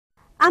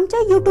आमच्या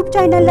YouTube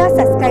चॅनलला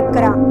subscribe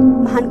करा,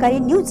 महानकारी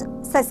न्यूज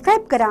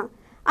सबस्क्राइब करा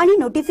आणि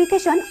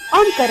नोटिफिकेशन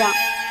ऑन करा।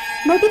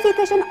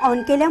 नोटिफिकेशन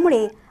ऑन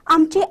केल्यामुळे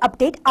आमचे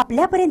अपडेट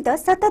आपल्यापर्यंत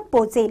सतत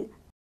पोहोचेल।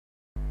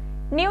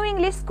 न्यू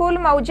इंग्लिश स्कूल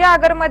मौजे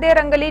आगरमध्ये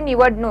रंगली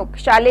निवडणूक,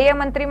 शालेय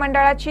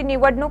मंत्रिमंडळाची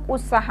निवडणूक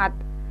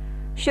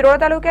उत्साहात।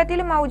 शिरोळ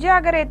तालुक्यातील मौजे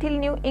आगर येथील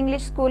न्यू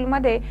इंग्लिश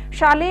स्कूलमध्ये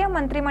शालेय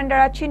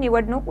मंत्रिमंडळाची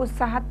निवडणूक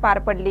उत्साहात पार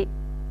पडली।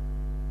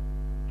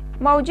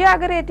 मौजे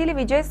आगर येथील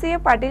विजयसिंह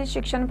पाटील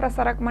शिक्षण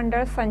प्रसारक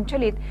मंडळ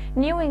संचलित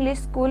न्यू इंग्लिश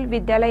स्कूल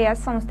विद्यालयात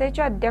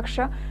संस्थेचे अध्यक्ष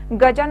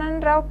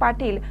गजाननराव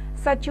पाटील,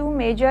 सचिव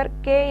मेजर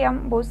के.एम.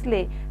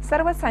 भोसले,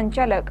 सर्व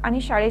संचालक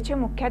आणि शाळेचे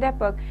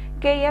मुख्याध्यापक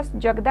के.एस.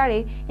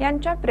 जगदाळे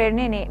यांच्या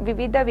प्रेरणेने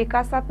विविध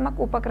विकासात्मक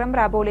उपक्रम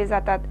राबवले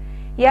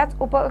जातात। याच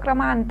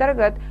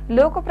उपक्रमांतर्गत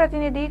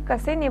लोकप्रतिनिधी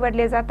कसे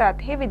निवडले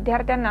जातात हे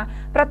विद्यार्थ्यांना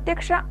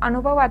प्रत्यक्ष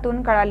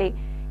अनुभवातून कळाले।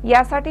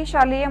 यासाठी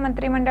शालेय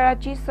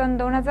मंत्रिमंडळाची सन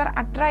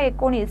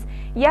 2018-19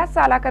 या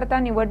सालाकरता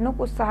निवडणूक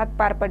उत्साहात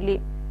पार पडली।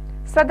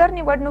 सदर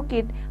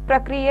निवडणुकीत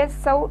प्रक्रियेत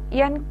सौ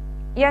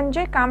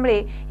एन.जे.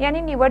 कांबळे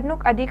यांनी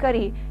निवडणूक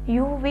अधिकारी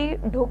यू.व्ही.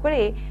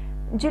 ढोकळे,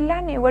 जिल्हा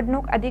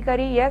निवडणूक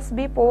अधिकारी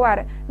एस.बी.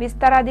 पोवार,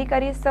 विस्तार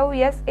अधिकारी सौ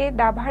एस.ए.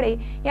 दाभाडे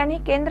यांनी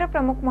केंद्र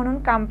प्रमुख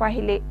म्हणून काम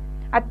पाहिले।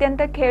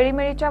 अत्यंत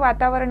खेळीमेळीच्या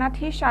वातावरणात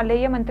ही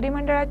शालेय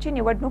मंत्रिमंडळाची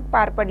निवडणूक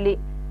पार पडली।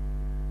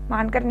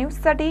 महानकर न्यूज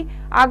साठी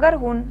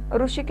आगरहून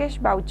ऋषिकेश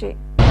बावचे।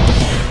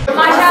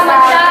 माझ्या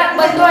मतदार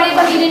बंधू आणि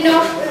भगिनींनो,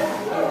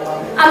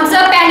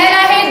 आमचं पॅनल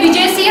आहे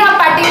विजयसिंह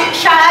पाटील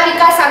शाळा